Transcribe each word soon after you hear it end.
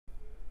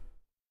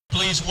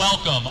please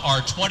welcome our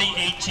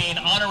 2018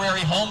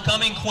 honorary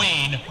homecoming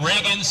queen,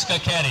 Reagan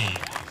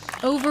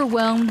Scacchetti.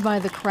 Overwhelmed by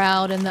the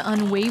crowd and the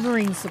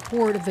unwavering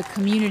support of the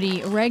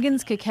community, Reagan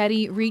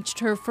Scacchetti reached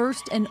her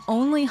first and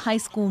only high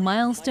school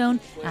milestone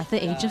at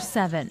the age of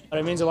 7.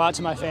 It means a lot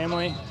to my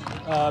family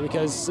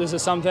because this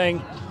is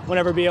something we'll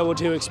never be able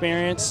to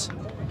experience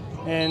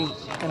in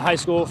high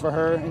school for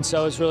her, and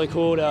so it's really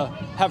cool to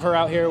have her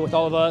out here with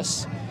all of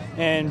us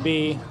and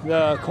be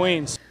the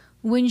queens.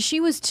 When she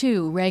was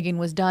 2, Reagan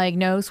was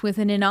diagnosed with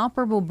an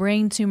inoperable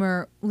brain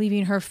tumor,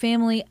 leaving her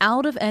family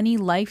out of any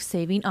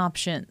life-saving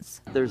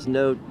options. There's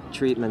no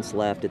treatments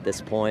left at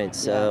this point,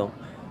 so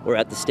we're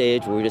at the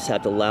stage where we just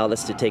have to allow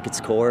this to take its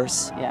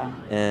course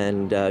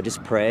and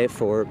just pray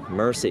for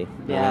mercy,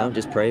 you know,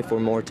 just pray for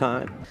more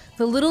time.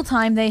 The little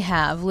time they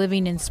have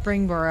living in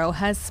Springboro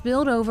has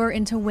spilled over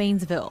into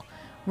Waynesville.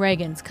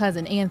 Reagan's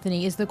cousin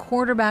Anthony is the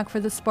quarterback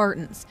for the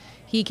Spartans.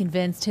 He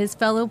convinced his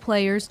fellow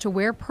players to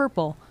wear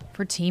purple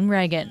for Team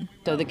Reagan.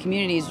 So the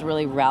community's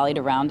really rallied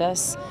around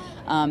us.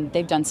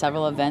 They've done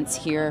several events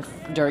here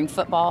during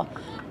football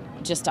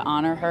just to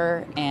honor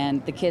her,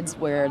 and the kids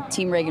wear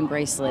Team Reagan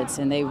bracelets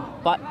and they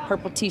bought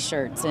purple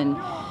t-shirts, and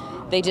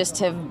they just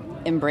have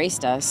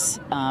embraced us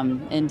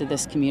into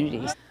this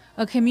community.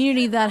 A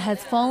community that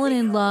has fallen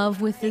in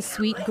love with this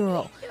sweet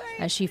girl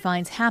as she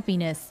finds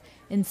happiness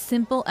in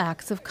simple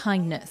acts of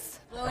kindness.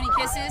 Blow any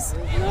kisses?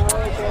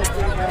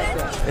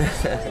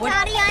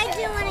 Daddy, I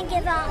do want to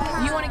give out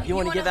hugs. You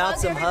want to give out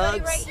some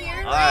hugs?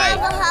 Right, all right. I have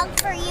a hug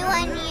for you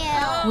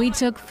and you. We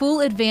took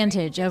full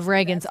advantage of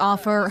Reagan's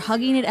offer,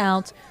 hugging it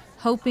out,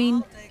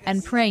 hoping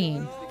and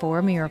praying for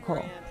a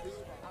miracle.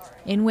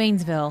 In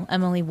Waynesville,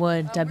 Emily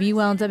Wood,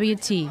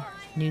 WLWT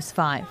News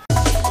 5.